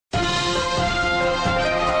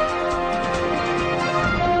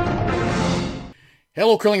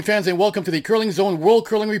Hello curling fans and welcome to the Curling Zone World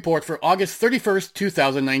Curling Report for August 31st,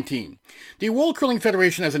 2019. The World Curling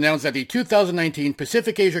Federation has announced that the 2019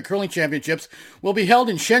 Pacific Asia Curling Championships will be held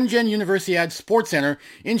in Shenzhen Universiade Sports Center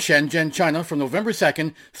in Shenzhen, China from November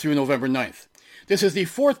 2nd through November 9th. This is the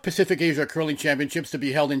fourth Pacific Asia Curling Championships to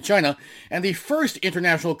be held in China and the first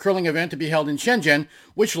international curling event to be held in Shenzhen,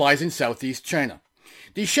 which lies in southeast China.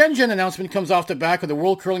 The Shenzhen announcement comes off the back of the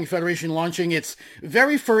World Curling Federation launching its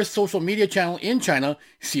very first social media channel in China,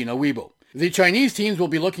 Sina Weibo. The Chinese teams will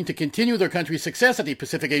be looking to continue their country's success at the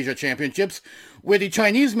Pacific Asia Championships, with the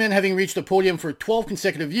Chinese men having reached the podium for 12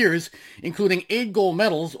 consecutive years, including 8 gold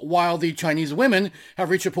medals, while the Chinese women have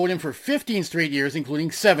reached the podium for 15 straight years,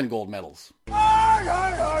 including 7 gold medals.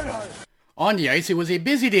 On the ice, it was a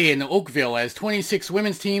busy day in Oakville as 26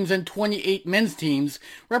 women's teams and 28 men's teams,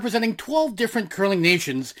 representing 12 different curling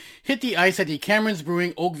nations, hit the ice at the Cameron's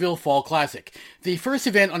Brewing Oakville Fall Classic, the first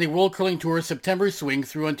event on the World Curling Tour's September swing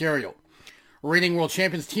through Ontario. Reigning world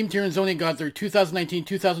champions Team Tirinzoni got their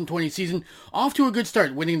 2019-2020 season off to a good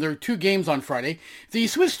start, winning their 2 games on Friday. The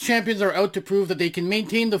Swiss champions are out to prove that they can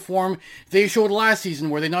maintain the form they showed last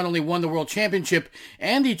season, where they not only won the World Championship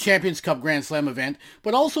and the Champions Cup Grand Slam event,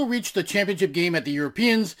 but also reached the championship game at the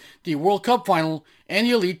Europeans, the World Cup final, and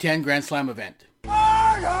the Elite 10 Grand Slam event.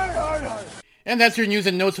 And that's your news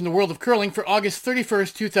and notes from the world of curling for August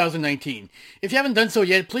 31st, 2019. If you haven't done so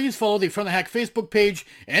yet, please follow the From the Hack Facebook page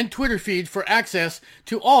and Twitter feed for access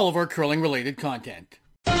to all of our curling-related content.